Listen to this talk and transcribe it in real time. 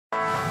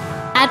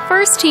at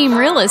First Team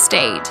Real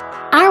Estate.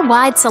 Our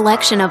wide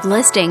selection of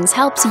listings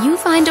helps you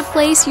find a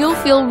place you'll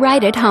feel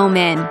right at home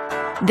in.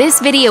 This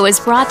video is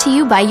brought to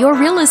you by your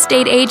real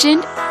estate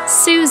agent,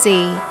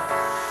 Susie.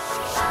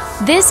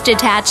 This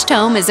detached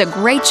home is a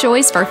great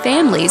choice for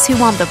families who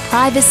want the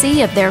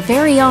privacy of their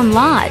very own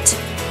lot,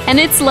 and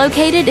it's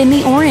located in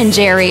the Orange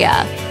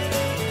area.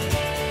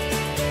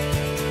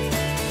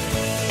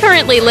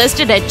 Currently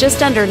listed at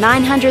just under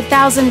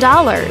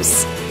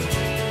 $900,000.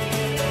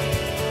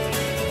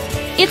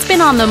 It's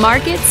been on the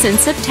market since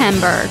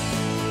September.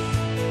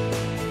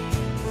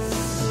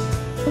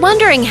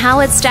 Wondering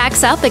how it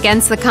stacks up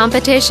against the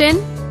competition?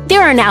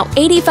 There are now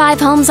 85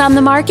 homes on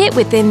the market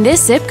within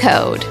this zip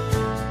code.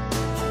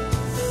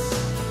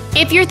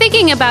 If you're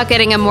thinking about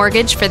getting a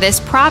mortgage for this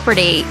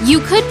property, you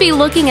could be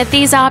looking at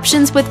these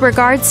options with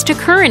regards to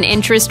current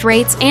interest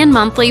rates and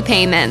monthly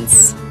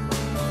payments.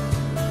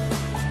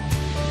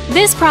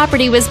 This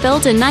property was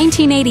built in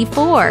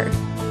 1984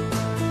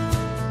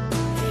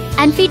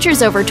 and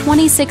features over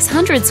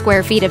 2,600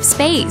 square feet of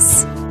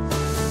space,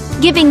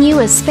 giving you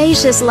a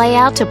spacious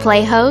layout to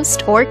play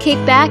host or kick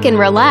back and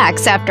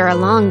relax after a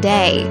long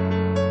day.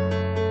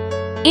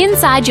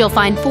 Inside, you'll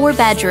find 4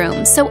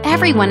 bedrooms, so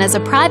everyone has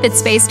a private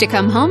space to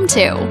come home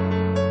to,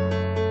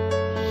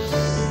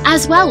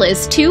 as well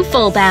as 2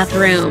 full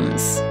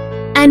bathrooms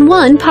and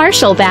 1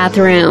 partial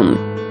bathroom.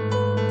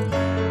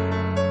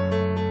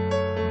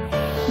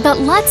 But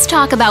let's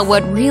talk about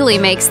what really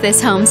makes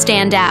this home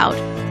stand out.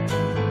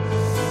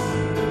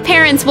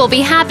 Parents will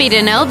be happy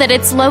to know that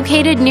it's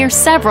located near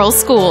several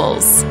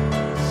schools.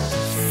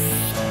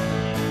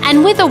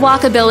 And with a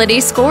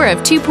walkability score of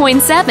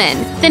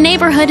 2.7, the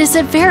neighborhood is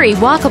a very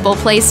walkable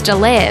place to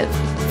live.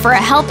 For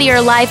a healthier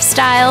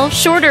lifestyle,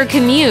 shorter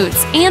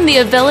commutes, and the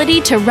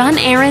ability to run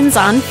errands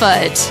on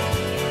foot.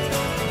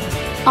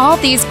 All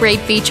these great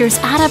features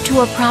add up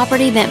to a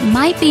property that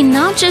might be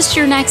not just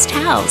your next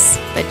house,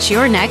 but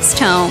your next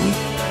home.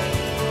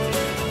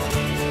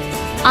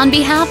 On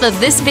behalf of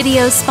this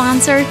video's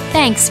sponsor,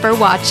 thanks for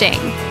watching.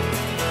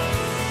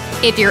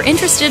 If you're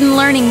interested in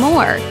learning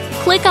more,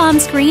 click on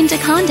screen to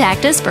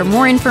contact us for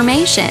more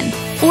information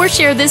or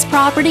share this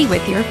property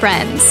with your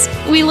friends.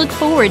 We look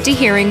forward to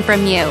hearing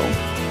from you.